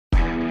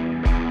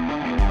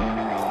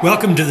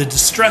Welcome to the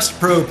Distressed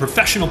Pro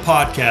Professional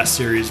Podcast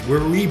Series,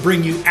 where we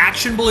bring you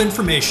actionable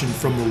information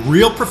from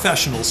real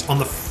professionals on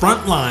the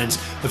front lines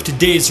of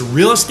today's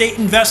real estate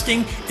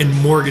investing and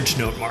mortgage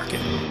note market.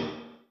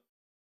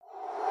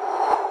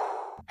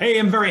 Hey,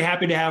 I'm very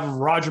happy to have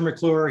Roger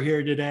McClure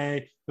here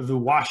today of the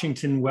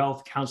Washington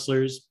Wealth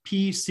Counselors,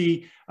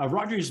 PC.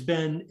 Roger has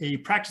been a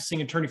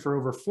practicing attorney for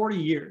over 40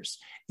 years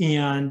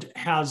and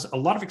has a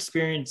lot of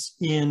experience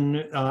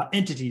in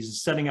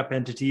entities, setting up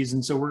entities.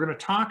 And so we're going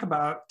to talk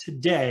about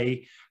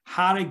today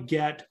how to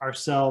get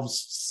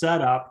ourselves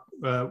set up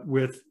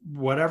with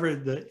whatever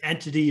the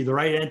entity, the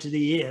right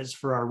entity is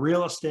for our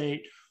real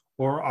estate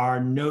or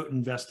our note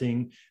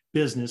investing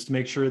business to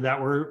make sure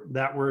that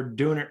we're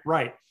doing it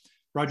right.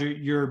 Roger,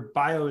 your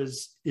bio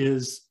is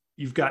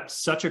you've got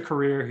such a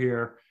career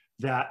here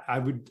that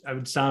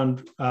I'd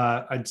sound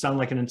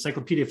like an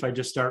encyclopedia if I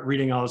just start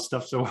reading all this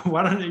stuff. So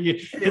why don't you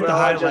hit the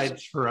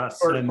highlights for us?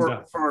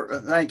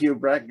 Thank you,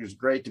 Brett. It was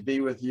great to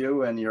be with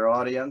you and your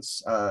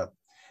audience.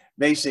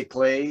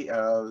 Basically,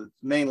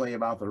 mainly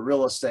about the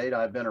real estate.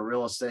 I've been a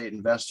real estate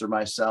investor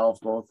myself,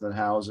 both in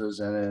houses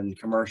and in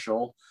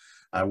commercial.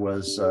 I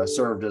was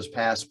served as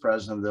past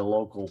president of the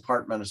local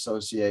apartment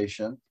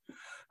association.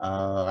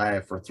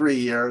 For 3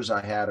 years,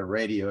 I had a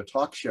radio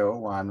talk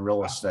show on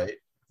real estate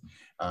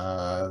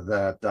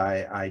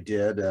that I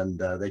did, and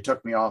they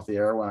took me off the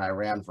air when I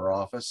ran for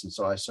office, and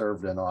so I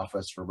served in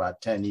office for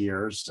about 10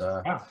 years.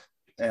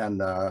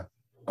 And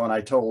when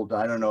I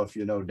don't know if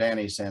you know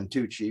Danny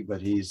Santucci,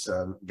 but he's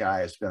a guy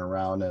that's been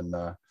around in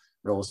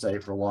real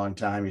estate for a long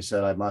time. He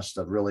said I must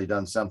have really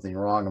done something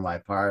wrong in my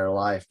prior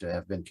life to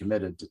have been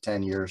committed to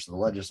 10 years to the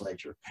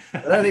legislature.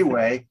 But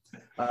anyway,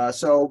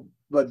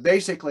 But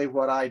basically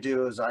what I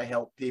do is I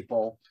help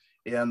people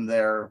in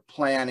their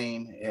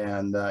planning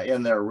and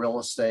in their real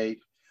estate,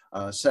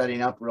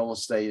 setting up real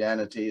estate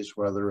entities,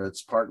 whether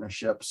it's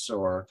partnerships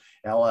or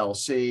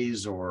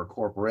LLCs or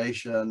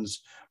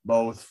corporations,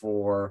 both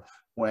for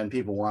when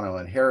people want to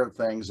inherit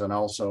things and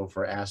also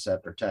for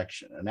asset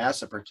protection. And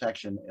asset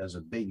protection is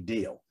a big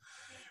deal.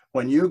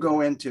 When you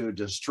go into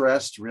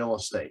distressed real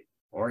estate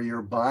or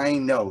you're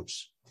buying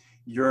notes,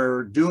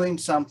 you're doing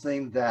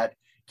something that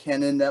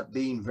can end up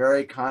being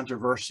very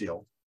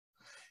controversial.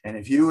 And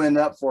if you end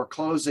up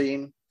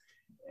foreclosing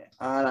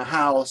on a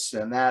house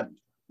and that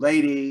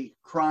lady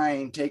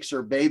crying takes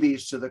her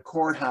babies to the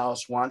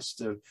courthouse, wants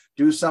to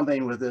do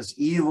something with this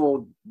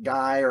evil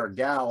guy or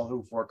gal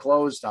who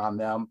foreclosed on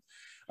them,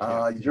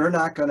 you're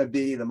not going to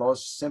be the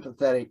most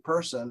sympathetic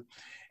person.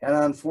 And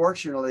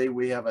unfortunately,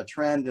 we have a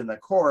trend in the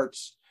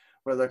courts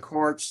where the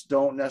courts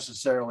don't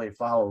necessarily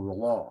follow the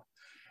law.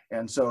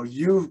 And so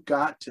you've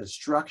got to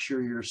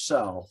structure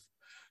yourself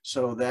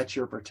so that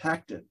you're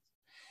protected.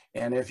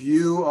 And if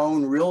you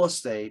own real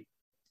estate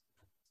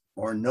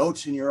or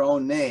notes in your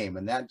own name,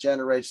 and that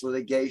generates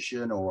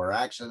litigation or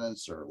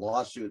accidents or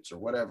lawsuits or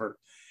whatever,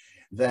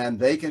 then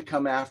they can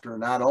come after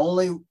not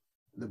only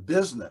the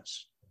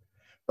business,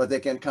 but they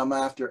can come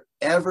after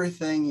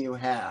everything you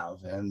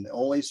have. And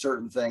only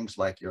certain things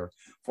like your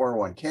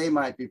 401k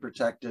might be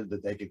protected,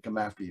 but they can come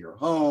after your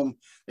home.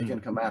 They can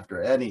come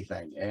after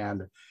anything.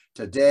 And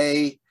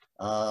today,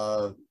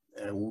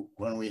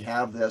 when we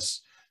have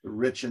this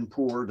rich and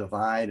poor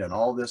divide and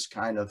all this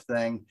kind of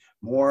thing,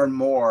 more and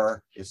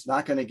more, it's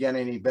not going to get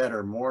any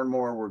better. More and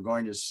more, we're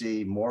going to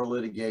see more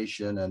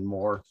litigation and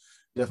more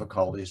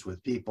difficulties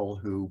with people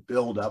who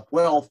build up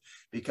wealth,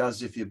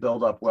 because if you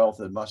build up wealth,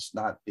 it must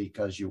not be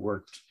because you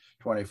worked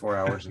 24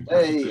 hours a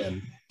day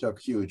and took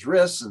huge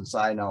risks and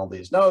signed all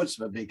these notes,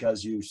 but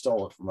because you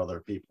stole it from other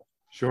people.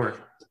 Sure.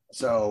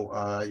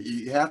 So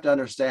you have to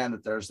understand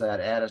that there's that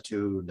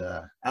attitude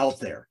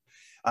out there.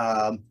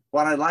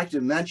 What I'd like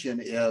to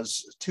mention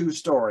is two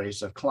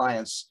stories of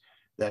clients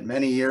that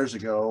many years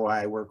ago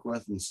I worked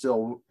with and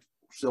still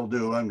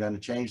do. I'm going to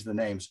change the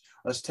names.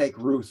 Let's take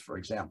Ruth, for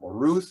example.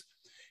 Ruth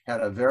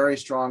had a very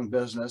strong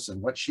business,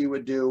 and what she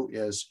would do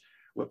is,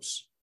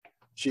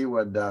 she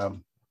would, I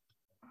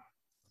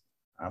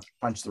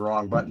punched the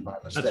wrong button by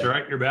mistake. That's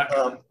right, you're back.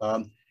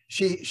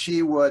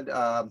 She would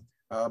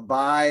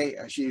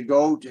she'd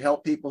go to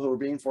help people who were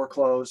being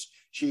foreclosed.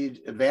 She'd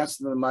advance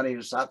them the money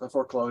to stop the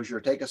foreclosure,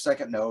 take a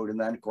second note, and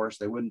then of course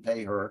they wouldn't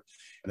pay her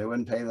and they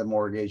wouldn't pay the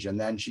mortgage, and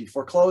then she'd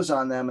foreclose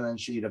on them, and then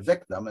she'd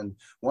evict them. And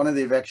one of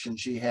the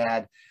evictions she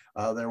had,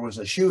 there was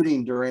a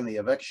shooting during the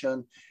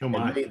eviction. Oh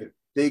my. And made a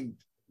big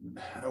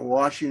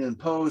Washington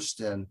Post,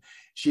 and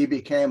she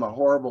became a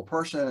horrible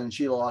person and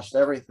she lost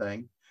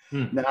everything.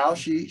 Now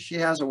she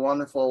has a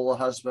wonderful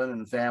husband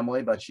and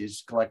family, but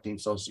she's collecting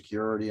Social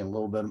Security and a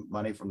little bit of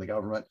money from the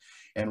government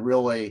and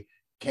really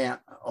can't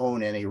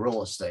own any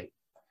real estate.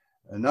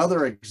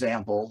 Another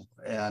example,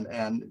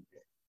 and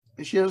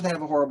she doesn't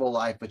have a horrible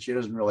life, but she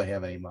doesn't really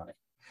have any money.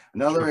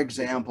 Another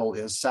example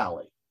is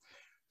Sally.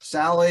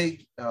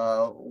 Sally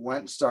went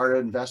and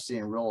started investing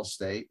in real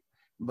estate,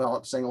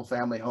 developed single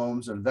family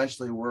homes, and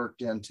eventually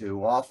worked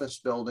into office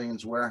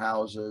buildings,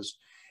 warehouses,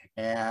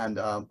 and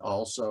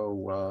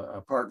also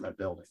apartment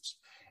buildings.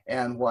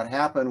 And what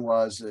happened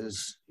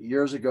was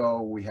years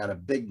ago, we had a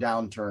big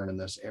downturn in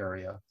this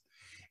area.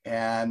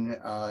 And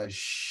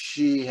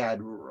she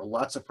had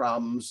lots of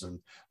problems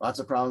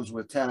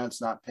with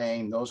tenants not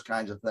paying, those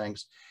kinds of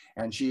things.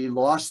 And she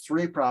lost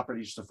 3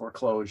 properties to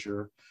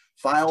foreclosure,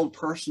 filed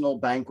personal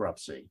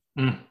bankruptcy.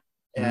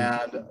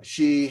 And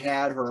she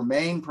had her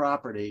main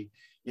property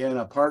in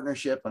a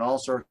partnership and all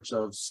sorts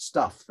of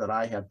stuff that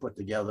I had put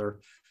together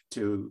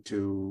to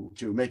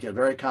make it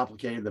very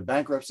complicated. The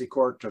bankruptcy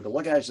court took a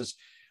look at it and says,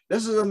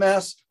 "This is a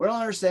mess. We don't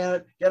understand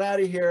it. Get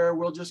out of here.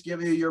 We'll just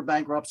give you your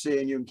bankruptcy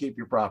and you can keep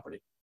your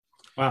property."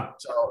 Wow.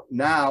 So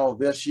now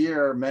this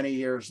year, many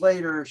years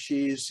later,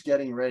 she's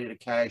getting ready to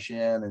cash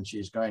in, and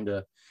she's going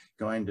to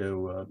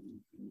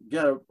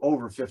get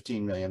over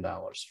 $15 million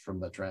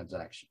from the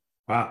transaction.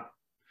 Wow.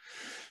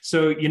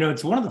 So,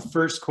 it's one of the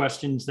first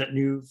questions that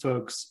new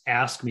folks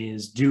ask me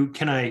is, do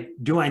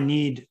I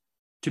need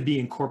to be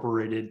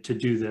incorporated to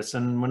do this?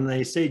 And when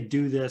they say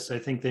do this, I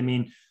think they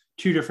mean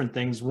 2 different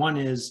things. One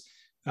is,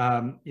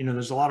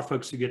 there's a lot of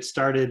folks who get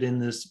started in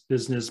this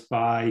business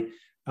by,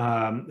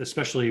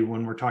 especially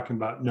when we're talking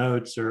about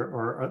notes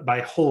or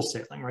by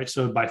wholesaling, right?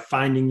 So by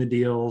finding the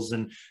deals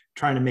and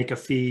trying to make a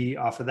fee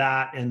off of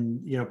that and,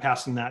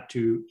 passing that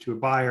to a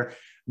buyer.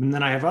 And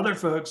then I have other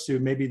folks who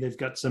maybe they've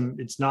got some,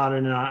 it's not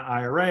in an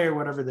IRA or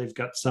whatever, they've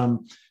got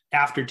some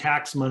after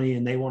tax money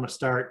and they want to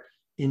start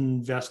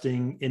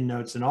investing in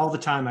notes. And all the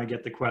time I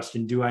get the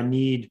question, do I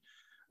need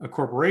a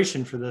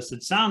corporation for this?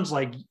 It sounds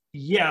like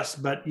yes,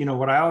 but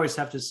what I always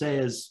have to say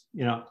is,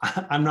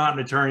 I'm not an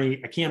attorney.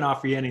 I can't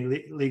offer you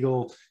any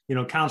legal,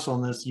 counsel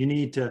on this. You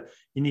need to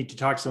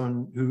talk to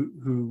someone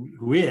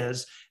who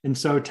is. And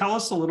so tell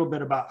us a little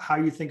bit about how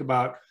you think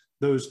about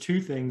those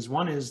 2 things.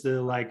 One is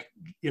the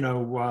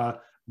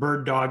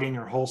bird dogging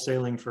or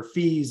wholesaling for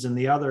fees, and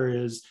the other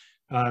is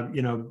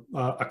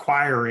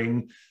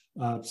acquiring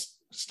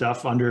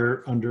stuff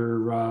under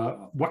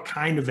what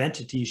kind of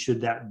entity should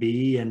that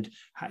be, and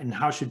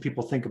how should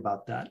people think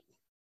about that?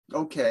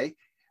 Okay,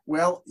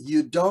 well,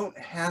 you don't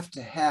have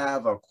to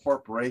have a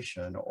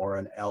corporation or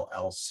an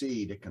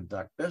LLC to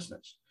conduct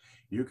business.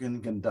 You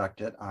can conduct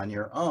it on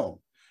your own,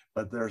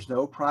 but there's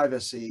no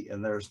privacy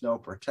and there's no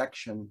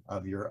protection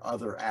of your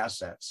other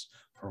assets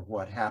for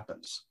what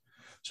happens.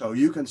 So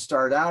you can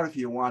start out if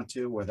you want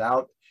to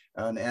without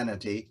an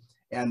entity.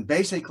 And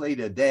basically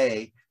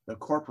today, the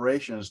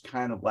corporation is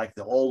kind of like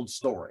the old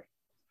story.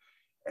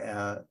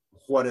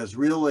 What is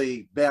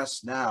really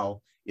best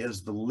now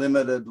is the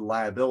limited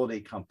liability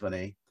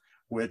company,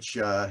 which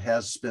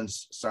has been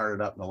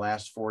started up in the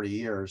last 40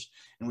 years,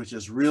 and which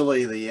is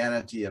really the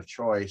entity of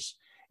choice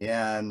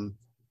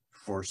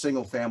for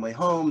single family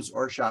homes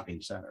or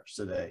shopping centers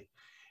today.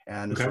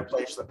 And it's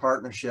replaced the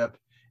partnership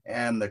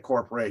and the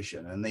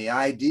corporation. And the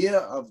idea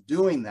of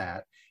doing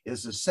that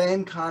is the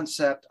same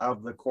concept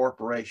of the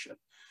corporation.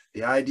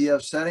 The idea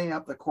of setting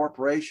up the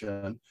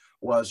corporation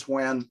was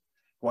when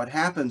what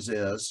happens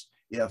is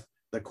if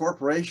the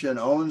corporation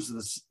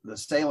owns the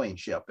sailing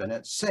ship and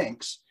it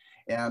sinks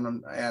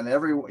and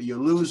you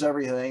lose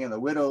everything, and the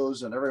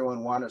widows and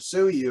everyone want to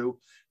sue you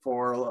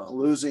for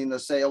losing the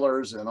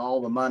sailors and all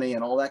the money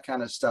and all that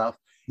kind of stuff.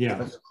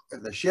 Yeah.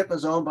 If the ship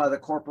is owned by the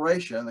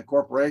corporation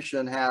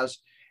has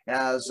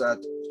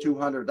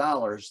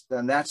 $200,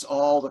 then that's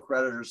all the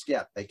creditors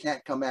get. They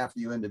can't come after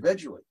you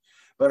individually.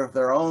 But if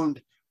they're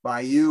owned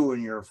by you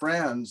and your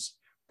friends,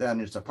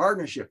 then it's a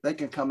partnership. They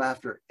can come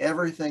after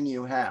everything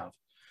you have.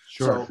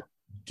 Sure. So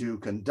to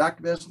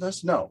conduct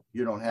business, no,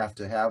 you don't have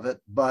to have it,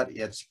 but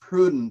it's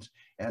prudent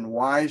and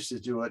wise to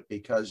do it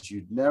because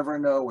you never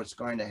know what's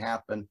going to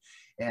happen.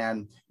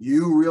 And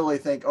you really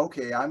think,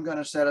 okay, I'm going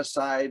to set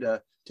aside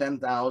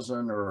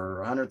 $10,000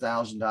 or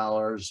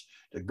 $100,000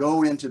 to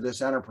go into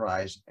this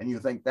enterprise. And you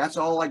think that's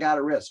all I got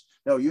to risk.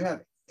 No, you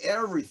have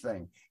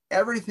everything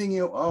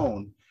you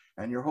own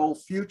and your whole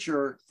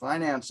future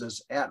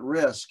finances at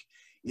risk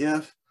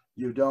if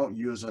you don't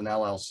use an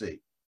LLC.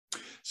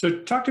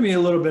 So talk to me a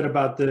little bit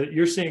about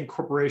you're saying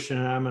corporation,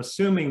 and I'm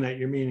assuming that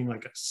you're meaning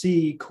like a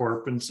C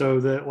Corp. And so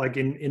the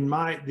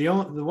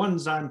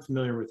ones I'm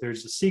familiar with,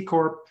 there's a C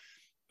Corp,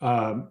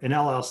 an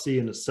LLC,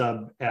 and a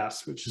sub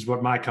S, which is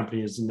what my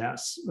company is, an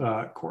S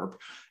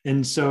Corp.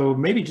 And so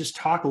maybe just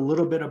talk a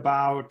little bit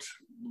about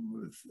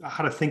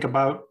how to think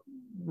about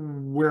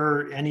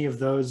where any of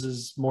those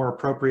is more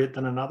appropriate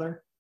than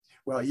another.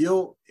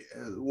 Well,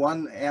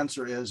 one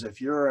answer is if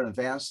you're an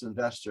advanced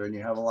investor and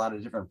you have a lot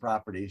of different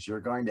properties,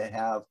 you're going to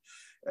have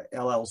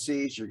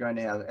LLCs, you're going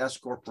to have S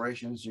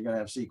corporations, you're going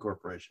to have C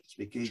corporations,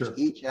 because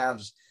each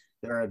has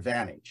their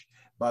advantage.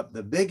 But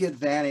the big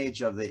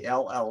advantage of the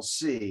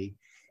LLC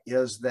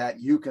is that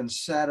you can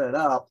set it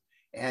up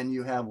and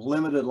you have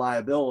limited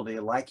liability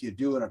like you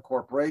do in a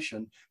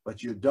corporation,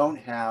 but you don't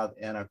have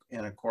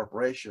in a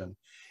corporation.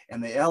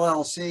 And the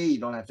LLC,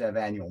 you don't have to have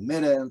annual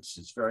minutes.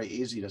 It's very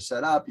easy to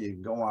set up. You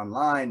can go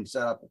online and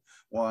set up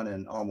one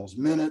in almost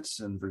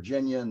minutes in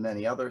Virginia and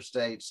many other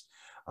states.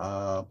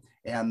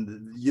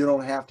 And you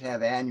don't have to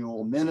have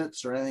annual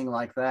minutes or anything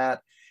like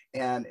that.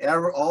 And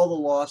all the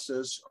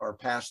losses are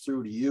passed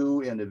through to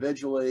you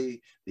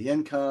individually. The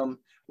income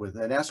with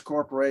an S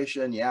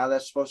corporation, yeah,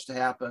 that's supposed to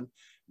happen.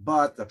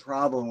 But the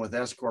problem with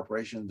S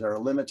corporations, there are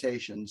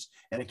limitations,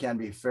 and it can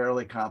be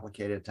fairly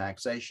complicated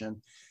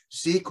taxation.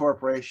 C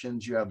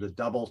corporations, you have the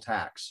double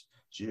tax.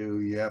 So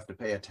you have to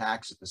pay a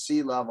tax at the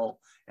C level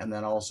and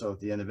then also at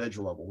the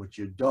individual level, which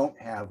you don't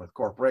have with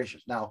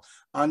corporations. Now,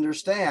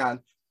 understand,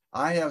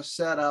 I have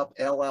set up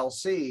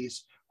LLCs,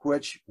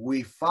 which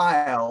we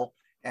file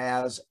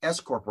as S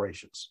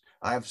corporations.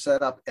 I've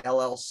set up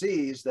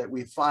LLCs that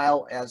we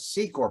file as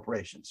C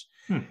corporations.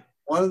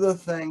 One of the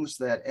things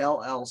that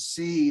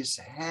LLCs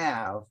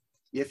have,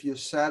 if you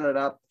set it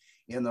up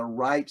in the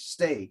right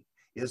state,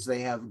 is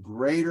they have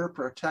greater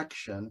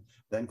protection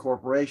than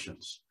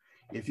corporations.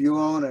 If you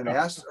own an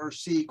S or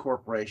C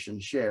corporation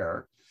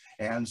share,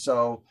 and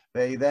so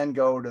they then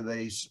go to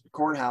the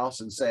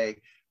courthouse and say,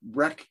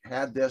 Breck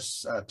had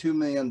this $2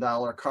 million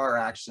car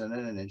accident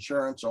and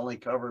insurance only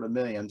covered $1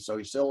 million, so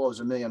he still owes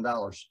 $1 million.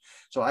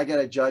 So I get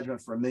a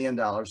judgment for $1 million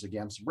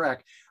against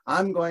Breck.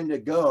 I'm going to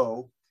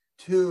go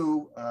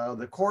to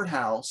the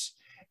courthouse,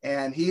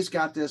 and he's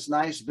got this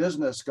nice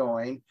business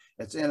going.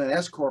 It's in an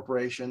S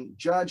corporation.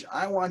 Judge,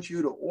 I want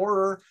you to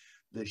order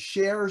the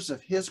shares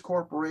of his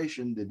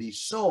corporation to be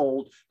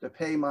sold to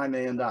pay my $1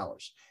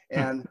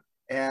 million.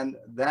 And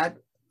that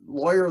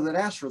lawyer that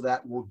asked for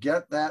that will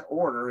get that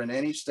order in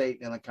any state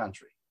in the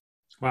country.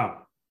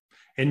 Wow.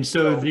 And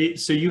so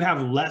so you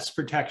have less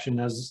protection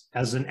as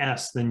an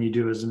S than you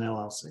do as an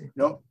LLC.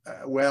 No,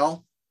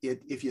 well,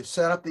 if you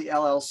set up the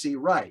LLC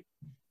right,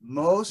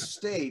 most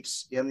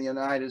states in the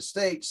United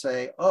States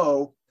say,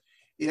 oh,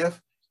 if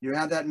you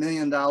have that $1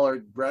 million,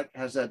 Brett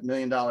has that $1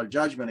 million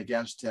judgment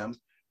against him,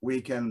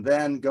 we can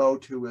then go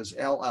to his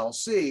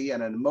LLC.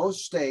 And in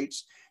most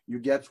states, you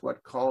get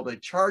what's called a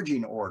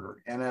charging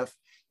order. And if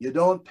you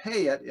don't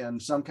pay it in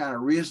some kind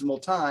of reasonable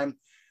time,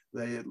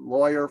 the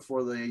lawyer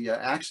for the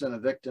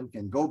accident victim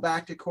can go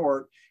back to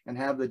court and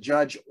have the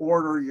judge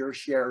order your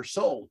share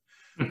sold,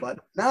 but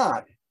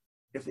not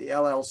if the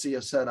LLC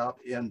is set up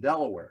in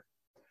Delaware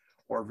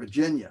or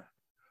Virginia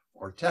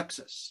or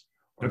Texas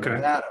or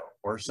Nevada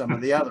or some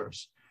of the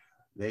others.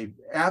 They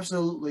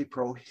absolutely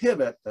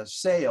prohibit the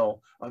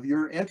sale of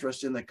your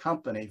interest in the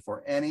company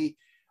for any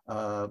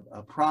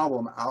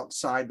problem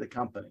outside the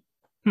company.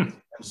 And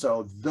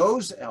so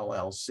those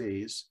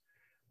LLCs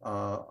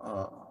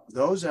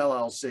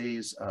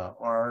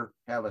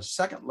have a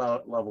second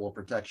level of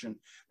protection.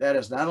 That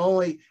is, not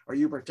only are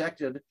you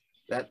protected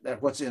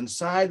that what's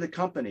inside the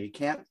company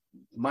can't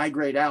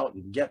migrate out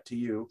and get to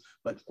you,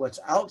 but what's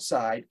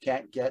outside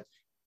can't get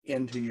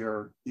into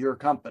your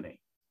company.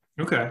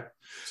 Okay.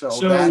 So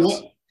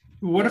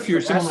what if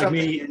you're someone like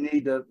me? You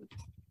need to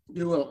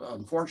do.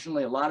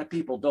 Unfortunately, a lot of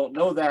people don't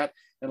know that,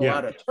 and a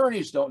lot of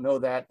attorneys don't know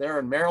that. They're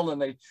in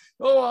Maryland.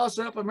 I'll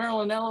set up a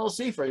Maryland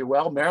LLC for you.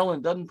 Well,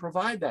 Maryland doesn't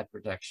provide that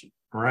protection.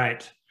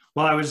 Right.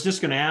 Well, I was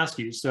just going to ask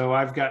you. So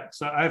I've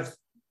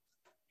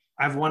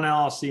one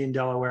LLC in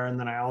Delaware, and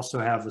then I also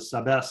have a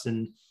sub S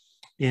in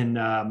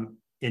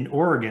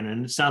Oregon,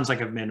 and it sounds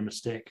like I've made a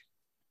mistake.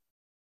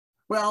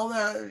 Well,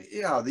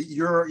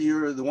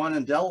 you're the one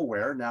in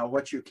Delaware. Now,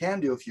 what you can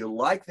do, if you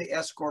like the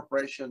S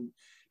corporation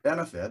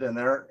benefit,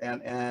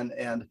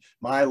 and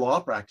my law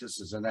practice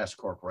is an S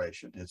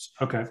corporation. It's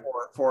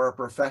for a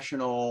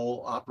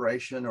professional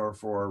operation or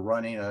for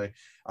running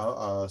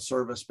a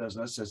service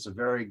business. It's a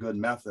very good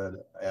method,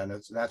 and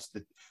that's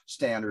the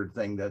standard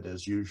thing that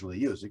is usually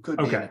used. It could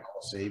be an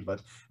LLC,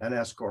 but an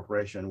S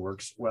corporation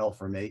works well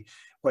for me.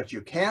 What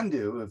you can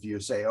do if you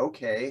say,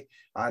 okay,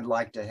 I'd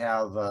like to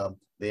have the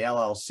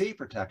LLC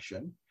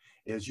protection,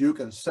 is you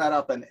can set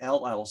up an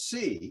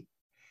LLC,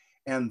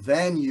 and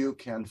then you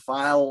can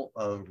file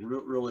a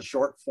really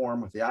short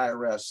form with the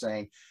IRS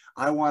saying,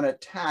 I want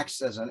it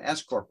taxed as an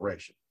S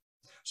corporation.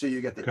 So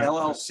you get the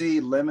LLC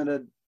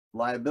limited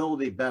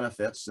liability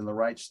benefits in the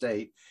right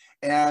state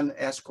and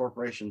S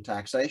corporation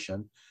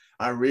taxation.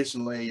 I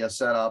recently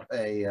set up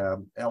a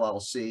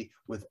LLC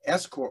with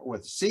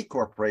C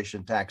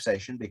corporation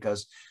taxation,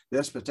 because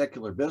this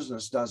particular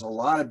business does a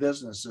lot of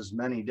businesses in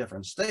many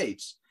different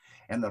states.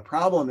 And the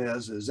problem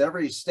is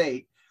every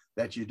state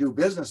that you do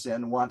business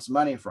in wants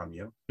money from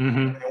you.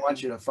 And they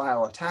want you to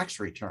file a tax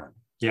return.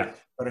 Yeah.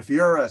 But if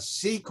you're a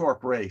C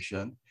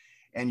corporation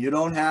and you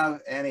don't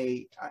have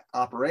any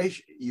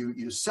operation,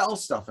 you sell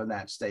stuff in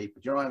that state,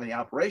 but you don't have any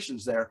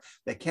operations there,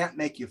 they can't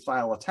make you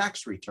file a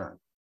tax return.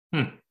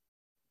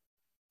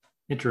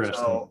 Interesting.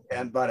 So,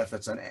 but if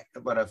it's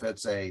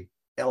a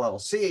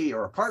LLC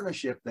or a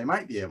partnership, they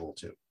might be able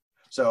to.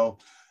 So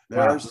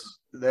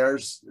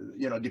there's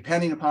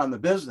depending upon the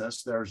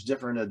business, there's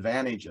different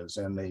advantages,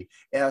 and the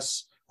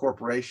S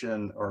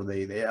corporation or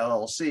the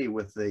LLC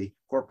with the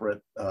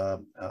corporate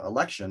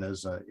election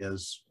is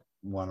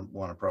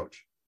one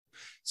approach.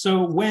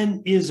 So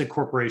when is a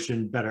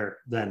corporation better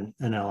than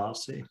an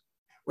LLC?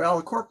 Well,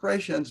 a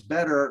corporation's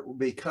better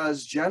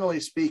because, generally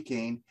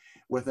speaking,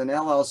 with an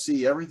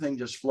LLC, everything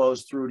just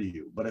flows through to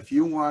you. But if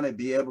you want to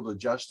be able to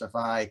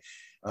justify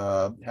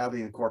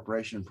having a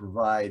corporation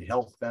provide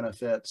health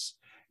benefits,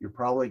 you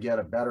probably get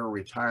a better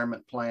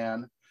retirement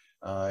plan.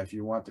 If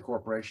you want the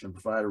corporation to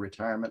provide a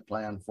retirement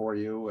plan for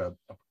you,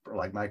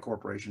 like my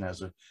corporation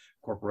has a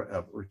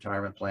corporate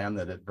retirement plan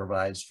that it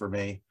provides for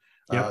me.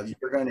 Yep.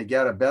 You're going to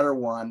get a better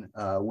one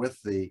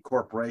with the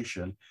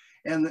corporation.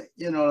 And,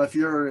 you know, if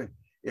you're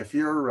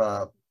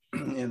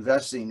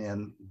investing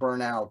in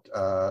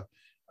burnout,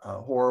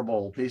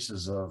 horrible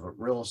pieces of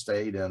real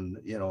estate and,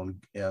 you know,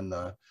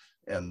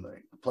 in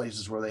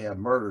places where they have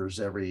murders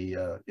every,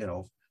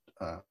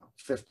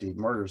 50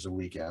 murders a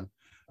weekend,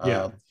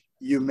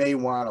 you may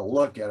want to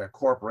look at a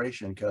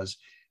corporation, because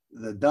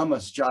the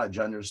dumbest judge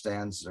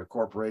understands a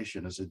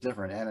corporation is a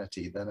different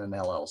entity than an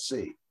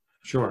LLC.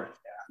 Sure.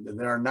 And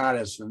they're not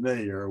as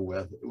familiar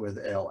with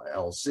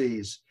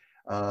LLCs.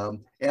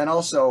 And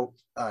also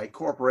a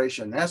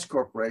corporation, S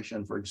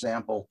corporation, for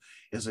example,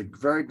 is a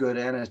very good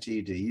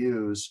entity to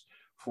use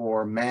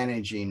for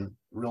managing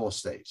real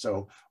estate.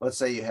 So let's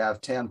say you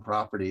have 10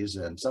 properties,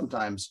 and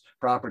sometimes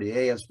property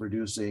A is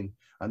producing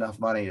enough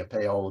money to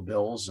pay all the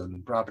bills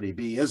and property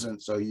B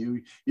isn't. So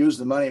you use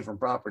the money from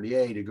property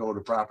A to go to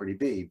property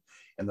B.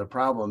 And the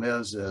problem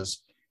is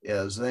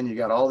then you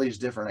got all these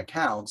different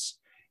accounts.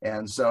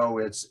 And so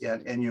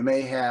and you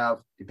may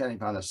have, depending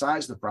upon the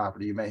size of the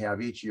property, you may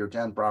have each of your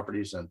 10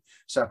 properties in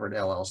separate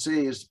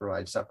LLCs to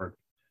provide separate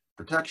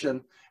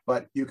protection,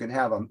 but you can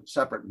have a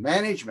separate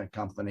management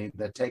company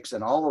that takes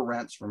in all the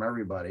rents from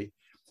everybody.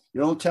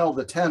 You don't tell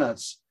the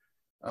tenants,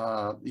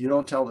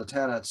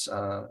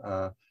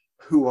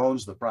 who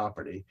owns the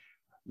property.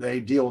 They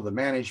deal with the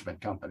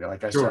management company.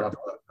 Like I set up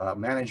a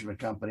management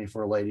company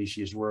for a lady.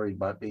 She's worried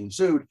about being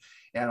sued,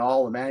 and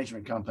all the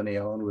management company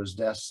owned was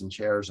desks and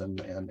chairs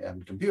and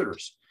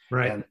computers.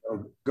 Right. And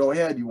so go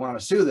ahead, you want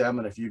to sue them.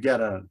 And if you get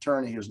an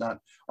attorney who's not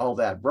all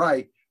that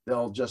bright,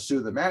 they'll just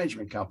sue the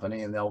management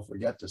company and they'll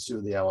forget to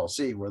sue the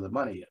LLC where the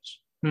money is.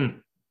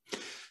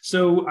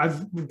 So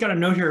we've got a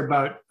note here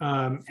about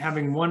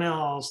having one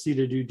LLC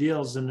to do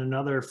deals and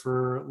another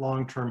for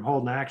long-term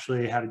hold. And I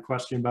actually had a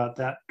question about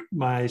that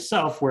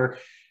myself, where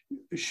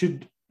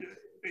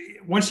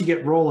once you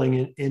get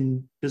rolling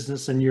in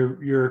business and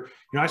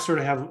I sort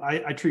of have,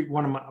 I treat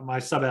one of my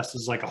sub-S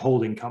as like a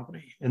holding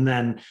company. And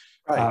then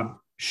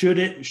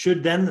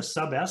should then the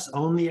sub-S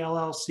own the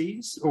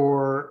LLCs,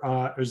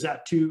 or is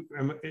that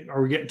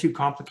are we getting too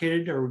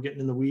complicated? Are we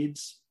getting in the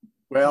weeds?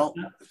 Well,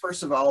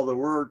 first of all, the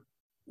word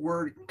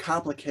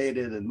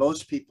complicated in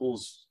most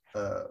people's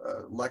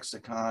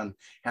lexicon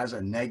has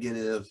a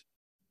negative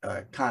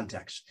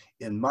context.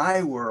 In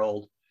my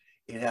world,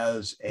 it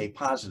has a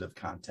positive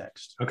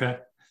context. Okay.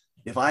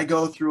 If I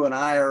go through an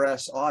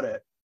IRS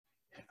audit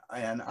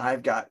and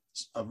I've got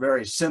a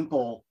very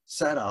simple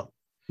setup,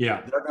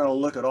 they're going to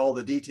look at all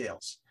the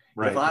details.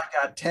 Right. If I've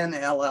got 10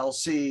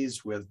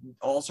 LLCs with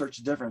all sorts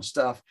of different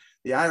stuff,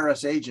 the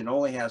IRS agent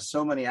only has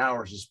so many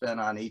hours to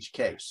spend on each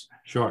case.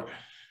 Sure.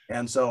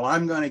 And so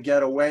I'm going to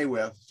get away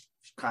with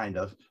kind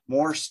of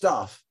more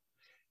stuff.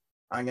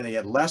 I'm going to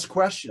get less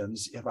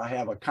questions if I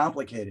have a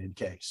complicated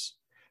case.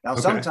 Now,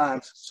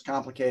 sometimes it's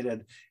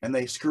complicated and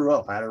they screw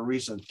up. I had a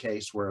recent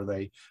case where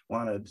they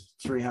wanted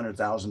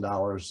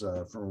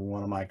 $300,000 from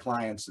one of my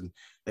clients, and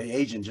the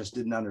agent just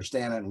didn't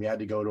understand it. And we had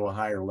to go to a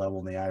higher level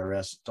in the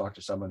IRS, talk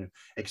to someone who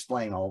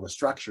explained all the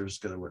structures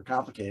because they were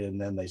complicated.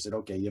 And then they said,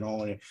 okay,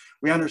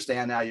 we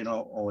understand now you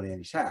don't owe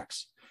any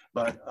tax.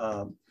 But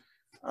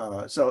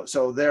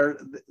so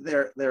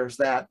there's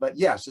that. But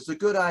yes, it's a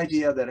good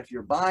idea that if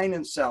you're buying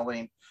and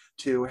selling,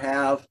 to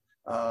have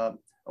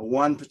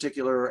one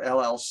particular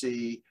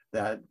LLC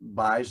that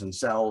buys and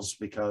sells,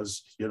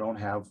 because you don't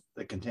have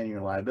the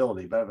continuing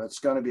liability. But if it's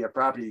going to be a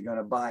property you're going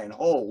to buy and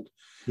hold,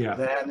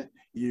 then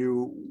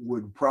you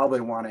would probably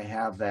want to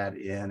have that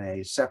in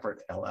a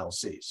separate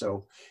LLC.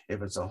 So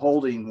if it's a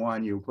holding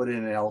one, you put it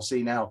in an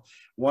LLC. Now,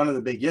 one of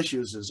the big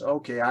issues is,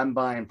 okay, I'm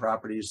buying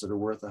properties that are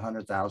worth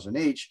 $100,000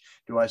 each.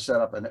 Do I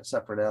set up a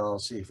separate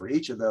LLC for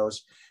each of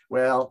those?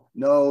 Well,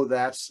 no,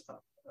 that's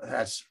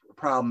a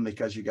problem,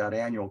 because you got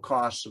annual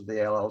costs of the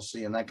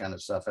LLC and that kind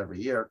of stuff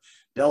every year.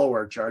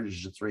 Delaware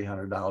charges you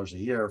 $300 a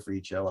year for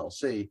each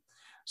LLC.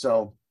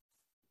 So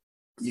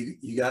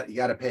you got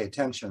to pay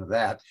attention to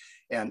that.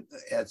 And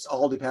it's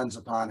all depends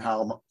upon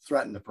how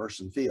threatened the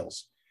person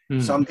feels.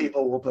 Some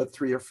people will put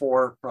 3 or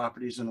 4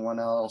 properties in one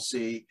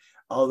LLC.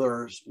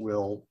 Others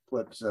will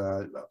put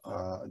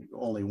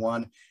only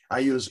one. I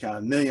use kind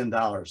of $1 million.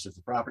 If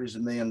the property's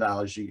 $1 million,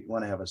 you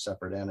want to have a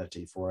separate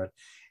entity for it.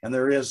 And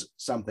there is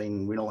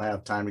something, we don't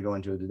have time to go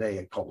into it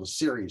today, called a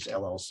series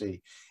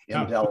LLC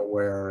in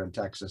Delaware and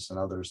Texas and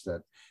others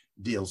that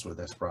deals with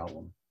this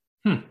problem.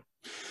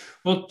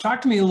 Well, talk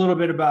to me a little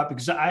bit about,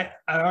 because I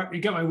already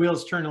got my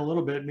wheels turning a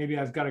little bit. Maybe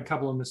I've got a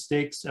couple of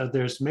mistakes out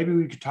there. So maybe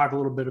we could talk a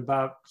little bit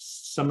about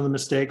some of the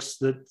mistakes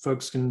that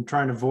folks can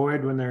try and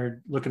avoid when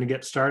they're looking to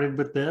get started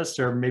with this,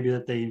 or maybe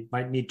that they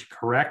might need to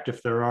correct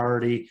if they're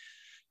already,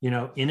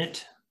 in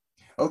it.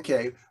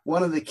 Okay.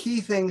 One of the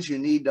key things you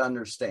need to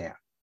understand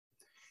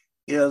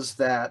is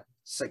that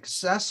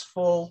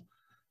successful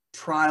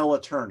trial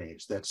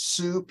attorneys that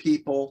sue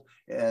people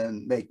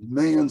and make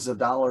millions of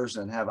dollars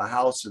and have a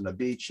house in the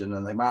beach and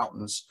in the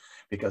mountains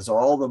because of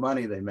all the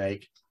money they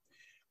make,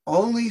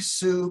 only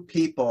sue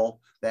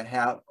people that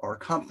have, or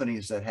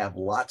companies that have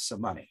lots of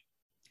money.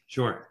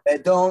 Sure. They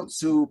don't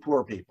sue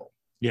poor people.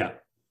 Yeah.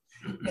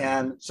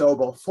 And so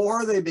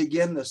before they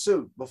begin the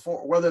suit,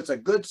 before, whether it's a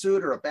good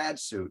suit or a bad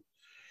suit,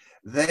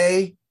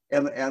 they,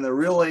 and the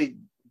really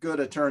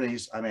good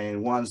attorneys, I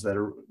mean, ones that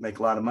make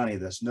a lot of money,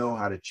 that know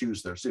how to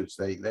choose their suits.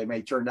 They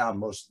may turn down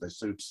most of the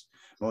suits,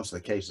 most of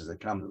the cases that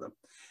come to them,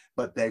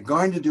 but they're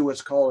going to do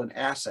what's called an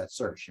asset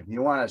search. If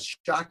you want to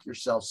shock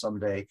yourself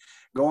someday,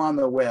 go on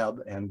the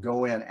web and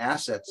go in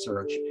asset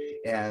search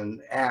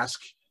and ask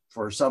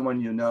for someone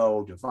you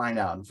know to find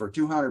out. And for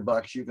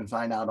 $200, you can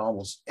find out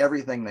almost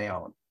everything they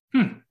own.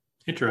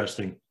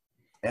 Interesting.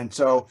 And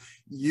so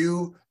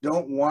you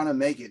don't want to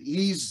make it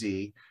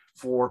easy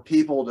for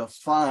people to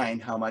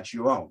find how much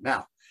you own.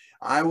 Now,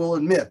 I will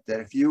admit that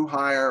if you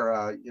hire,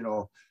 a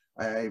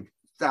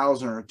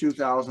 $1,000 or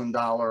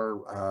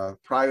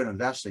 $2,000 private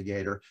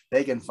investigator,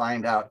 they can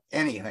find out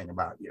anything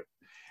about you.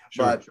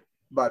 Sure.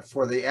 But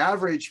for the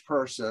average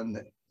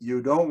person,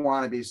 you don't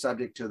want to be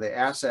subject to the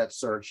asset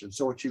search. And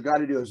so what you got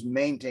to do is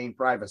maintain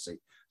privacy.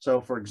 So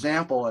for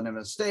example, and a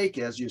mistake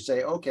is you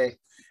say, okay,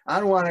 I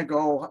don't want to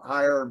go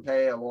hire and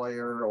pay a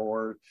lawyer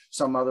or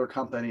some other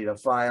company to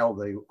file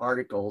the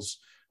articles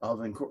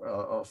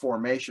of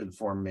formation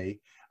for me.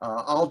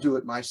 I'll do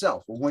it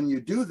myself. Well, when you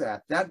do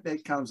that, that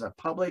becomes a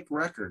public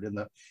record,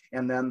 and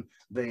then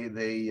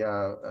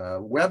the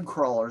web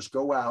crawlers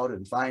go out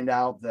and find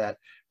out that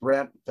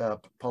Brent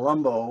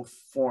Palumbo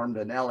formed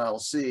an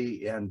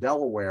LLC in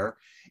Delaware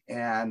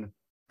and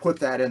put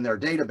that in their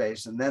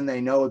database, and then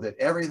they know that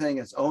everything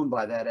that's owned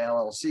by that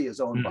LLC is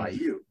owned by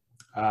you.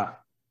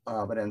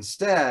 But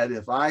instead,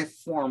 if I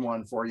form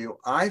one for you,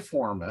 I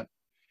form it.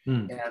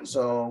 And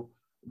so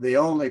the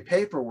only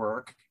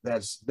paperwork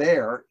that's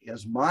there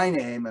is my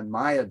name and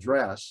my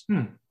address.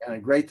 And a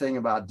great thing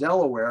about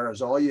Delaware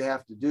is all you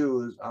have to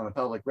do is on a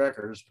public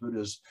record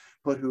is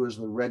put who is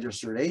the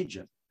registered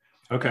agent.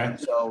 Okay. And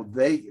so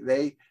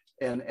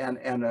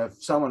and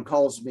if someone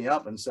calls me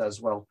up and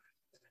says, well,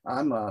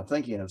 I'm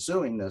thinking of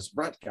suing this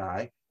Brett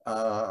guy,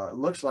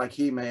 looks like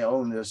he may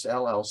own this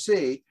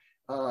LLC.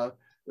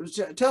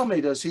 Tell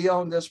me, does he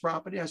own this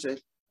property? I say,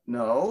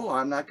 no,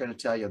 I'm not going to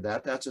tell you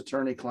that. That's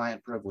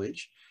attorney-client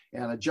privilege,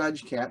 and a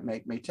judge can't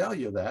make me tell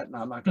you that, and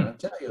I'm not going to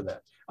tell you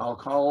that. I'll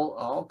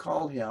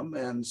call him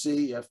and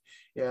see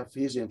if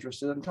he's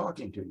interested in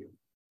talking to you.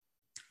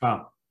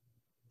 Wow,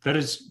 that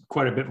is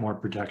quite a bit more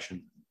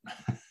protection.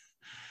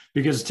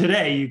 Because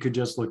today you could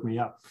just look me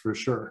up for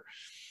sure.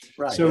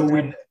 Right. So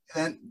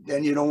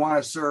then you don't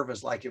want to serve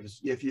as like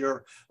if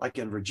you're like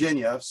in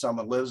Virginia, if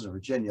someone lives in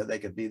Virginia, they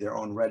could be their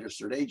own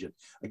registered agent.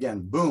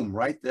 Again, boom,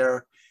 right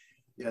there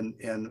in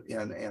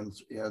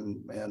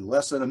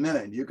less than a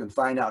minute, you can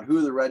find out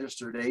who the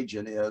registered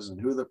agent is and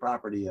who the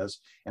property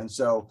is. And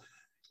so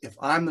if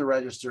I'm the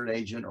registered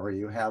agent or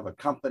you have a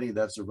company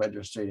that's a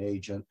registered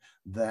agent,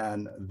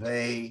 then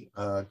they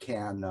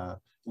can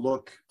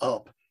look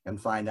up and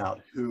find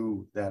out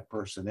who that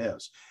person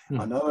is.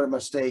 Another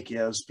mistake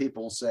is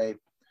people say,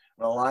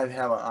 well,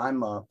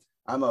 I'm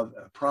a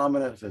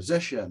prominent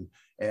physician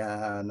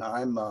and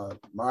I'm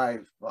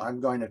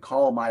going to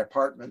call my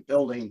apartment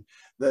building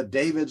the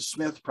David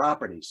Smith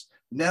Properties.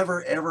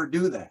 Never ever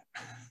do that.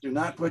 Do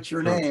not put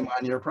your name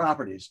on your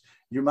properties.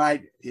 You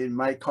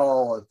might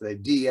call it the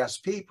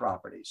DSP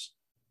Properties,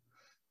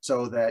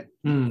 so that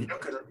you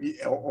could,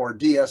 or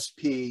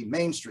DSP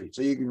Main Street,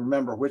 so you can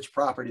remember which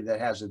property that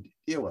has to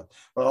deal with.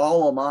 But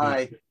all of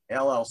my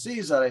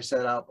LLCs that I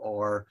set up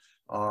are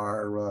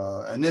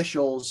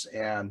initials,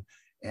 and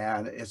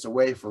it's a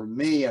way for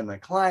me and the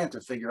client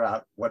to figure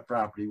out what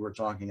property we're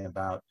talking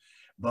about,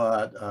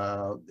 but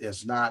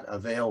it's not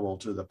available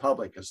to the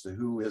public as to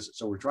who is.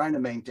 So we're trying to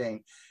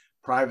maintain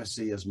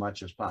privacy as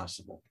much as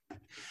possible.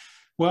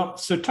 Well,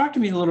 so talk to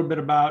me a little bit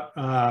about,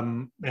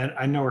 and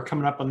I know we're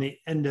coming up on the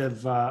end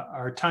of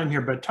our time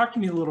here, but talk to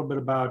me a little bit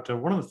about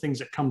one of the things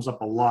that comes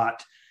up a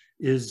lot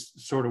is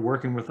sort of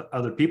working with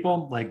other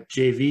people, like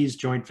JVs,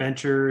 joint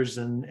ventures,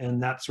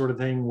 and that sort of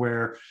thing,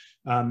 where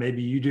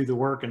maybe you do the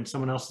work and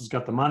someone else has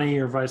got the money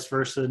or vice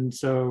versa. And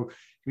so can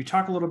we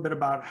talk a little bit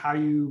about how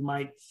you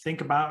might think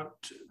about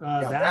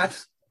that?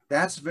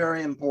 That's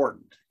very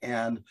important.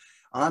 And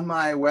on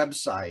my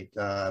website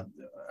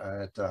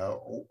at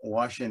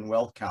Washington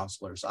Wealth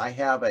Counselors, I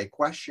have a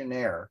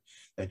questionnaire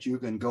that you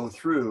can go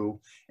through.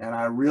 And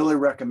I really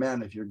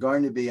recommend, if you're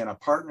going to be in a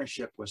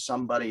partnership with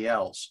somebody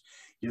else,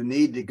 you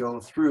need to go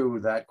through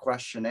that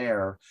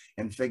questionnaire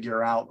and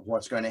figure out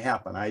what's going to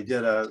happen. I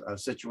did a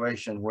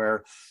situation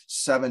where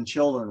 7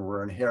 children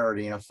were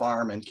inheriting a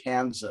farm in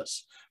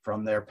Kansas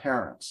from their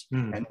parents.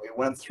 And we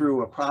went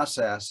through a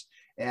process,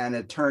 and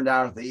it turned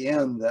out at the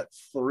end that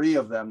 3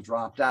 of them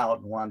dropped out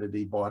and wanted to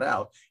be bought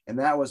out. And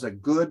that was a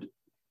good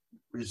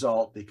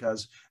result,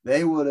 because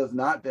they would have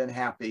not been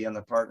happy in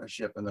the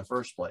partnership in the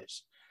first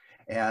place.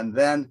 And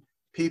then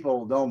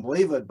people don't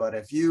believe it, but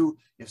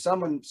if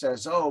someone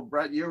says, oh,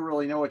 Brett, you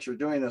really know what you're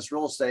doing in this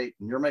real estate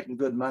and you're making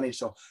good money,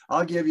 so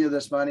I'll give you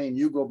this money and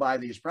you go buy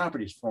these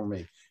properties for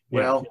me. Yeah.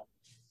 Well,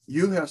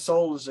 you have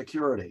sold a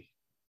security.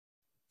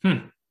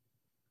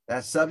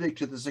 that's subject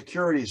to the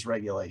securities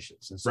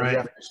regulations. And so Right. you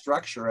have to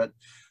structure it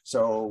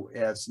so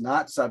it's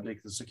not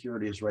subject to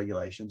securities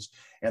regulations.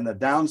 And the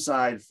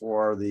downside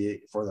for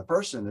the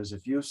person is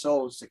if you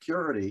sold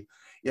security,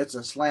 it's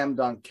a slam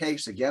dunk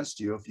case against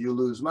you if you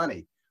lose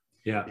money.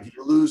 Yeah. If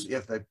you lose,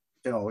 if the,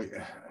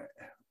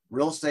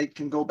 real estate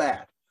can go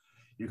bad.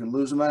 You can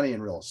lose money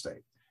in real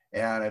estate.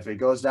 And if it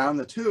goes down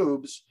the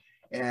tubes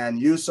and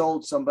you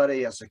sold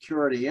somebody a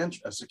security,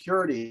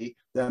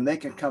 then they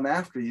can come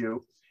after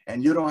you,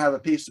 and you don't have a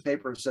piece of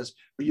paper that says,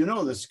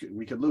 well, this,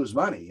 we could lose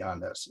money on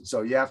this. And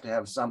so you have to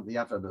have something, you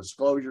have to have a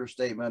disclosure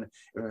statement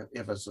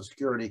if it's a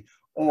security,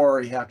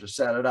 or you have to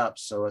set it up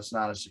so it's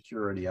not a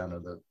security under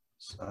the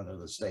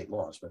state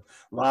laws. But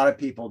a lot of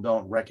people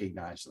don't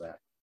recognize that.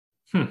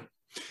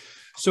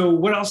 So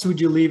what else would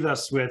you leave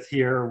us with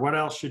here? What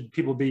else should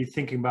people be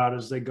thinking about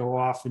as they go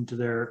off into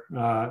their,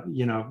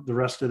 the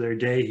rest of their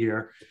day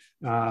here,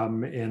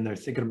 and they're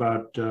thinking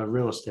about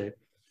real estate?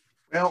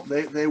 Well,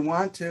 they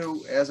want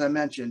to, as I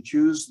mentioned,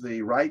 choose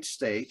the right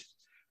state.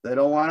 They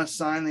don't want to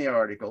sign the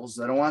articles.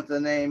 They don't want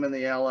the name in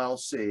the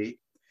LLC.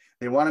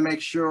 They want to make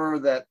sure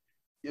that,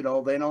 they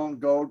don't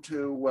go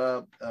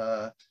to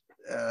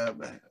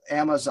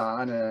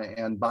Amazon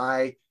and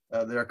buy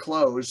their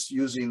clothes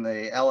using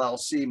the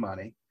LLC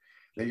money.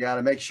 They got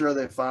to make sure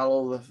they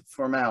follow the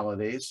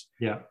formalities.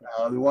 Yeah.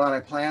 They want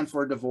to plan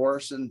for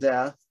divorce and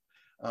death.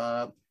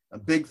 A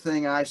big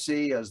thing I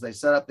see is they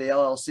set up the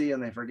LLC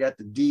and they forget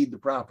to deed the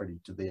property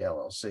to the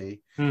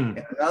LLC.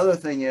 And another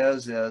thing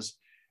is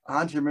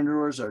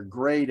entrepreneurs are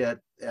great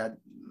at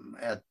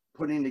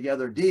putting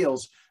together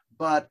deals,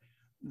 but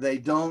they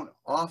don't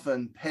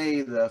often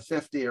pay the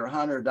 $50 or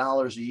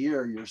 $100 a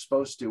year you're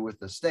supposed to with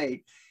the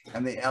state,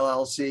 and the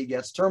LLC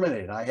gets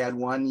terminated. I had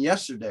one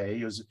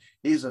yesterday.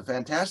 He's a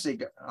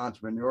fantastic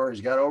entrepreneur. He's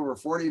got over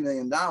 $40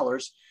 million.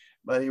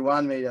 But he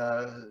wanted me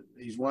to,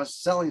 he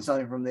wants selling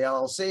something from the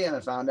LLC, and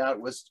I found out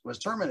it was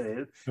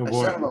terminated. Oh, I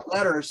sent him a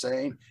letter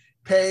saying,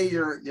 pay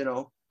your,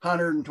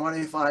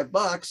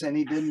 $125, and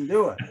he didn't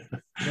do it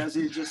because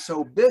he's just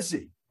so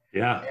busy.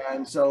 Yeah.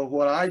 And so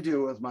what I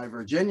do with my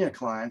Virginia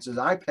clients is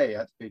I pay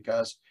it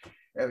because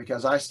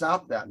I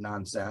stopped that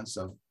nonsense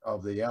of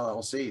the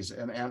LLCs.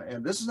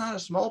 And this is not a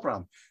small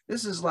problem.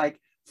 This is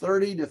like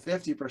 30 to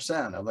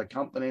 50% of the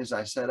companies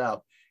I set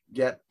up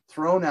get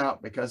thrown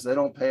out because they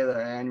don't pay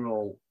their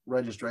annual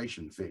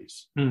registration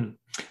fees. It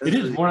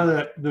is one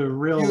of the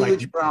real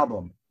huge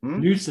problem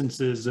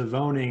nuisances of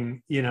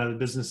owning, the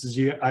businesses.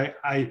 I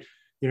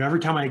every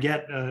time I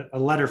get a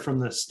letter from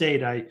the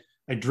state, I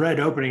dread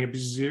opening it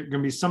because there's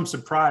going to be some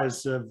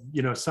surprise of,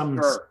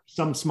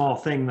 some small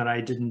thing that I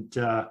didn't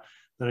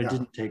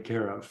didn't take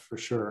care of, for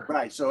sure.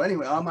 Right. So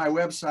anyway, on my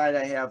website,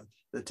 I have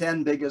the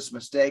 10 biggest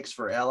mistakes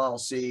for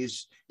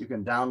LLCs. You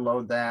can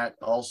download that.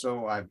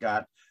 Also, I've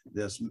got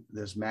this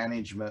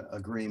management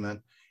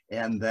agreement.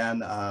 And then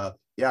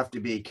you have to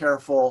be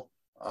careful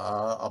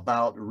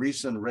about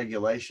recent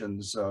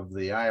regulations of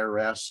the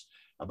IRS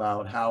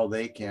about how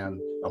they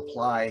can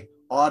apply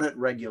audit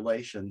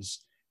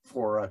regulations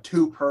for a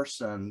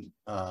two-person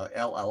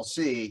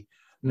LLC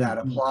that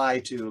apply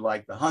to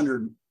like the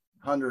 100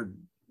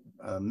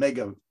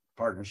 mega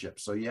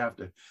partnerships. So you have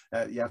to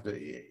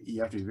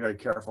be very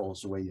careful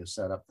as the way you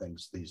set up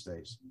things these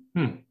days.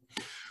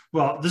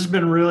 Well, this has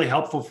been really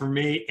helpful for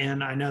me,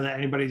 and I know that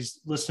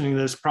anybody's listening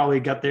to this probably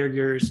got their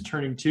gears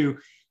turning too.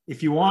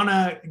 If you want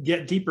to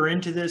get deeper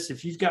into this,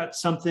 if you've got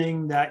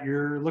something that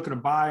you're looking to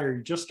buy, or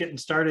you're just getting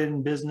started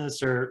in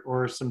business,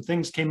 or some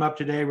things came up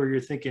today where you're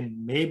thinking,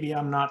 maybe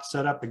I'm not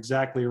set up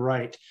exactly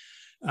right,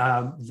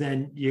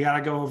 then you got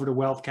to go over to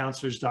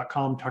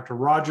wealthcounselors.com, talk to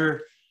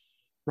Roger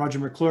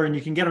McClure, and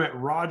you can get him at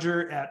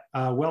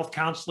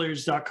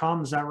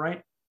roger@wealthcounselors.com. Is that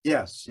right?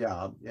 Yes.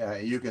 Yeah.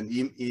 You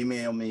can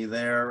email me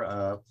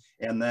there.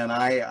 And then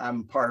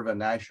I'm part of a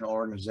national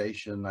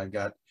organization. I've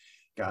got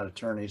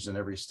attorneys in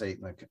every state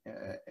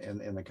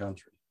in the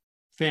country.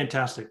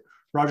 Fantastic.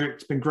 Roger,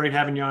 it's been great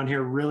having you on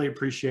here. Really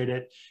appreciate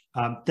it.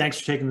 Thanks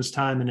for taking this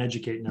time and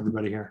educating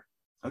everybody here.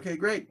 Okay,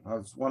 great.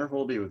 It's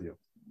wonderful to be with you.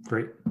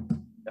 Great.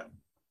 Yeah.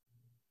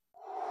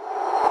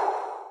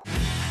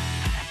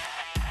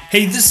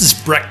 Hey, this is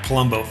Breck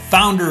Palumbo,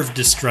 founder of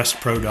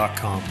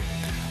DistressedPro.com.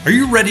 Are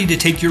you ready to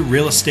take your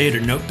real estate or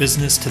note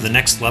business to the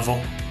next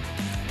level?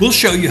 We'll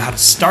show you how to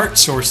start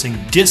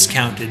sourcing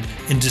discounted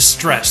and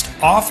distressed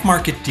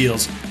off-market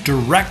deals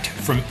direct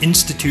from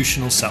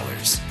institutional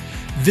sellers.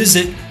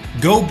 Visit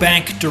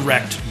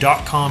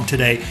GoBankDirect.com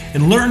today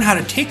and learn how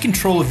to take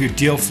control of your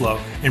deal flow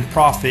and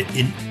profit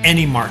in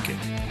any market.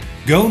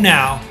 Go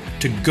now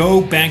to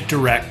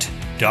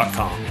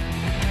GoBankDirect.com.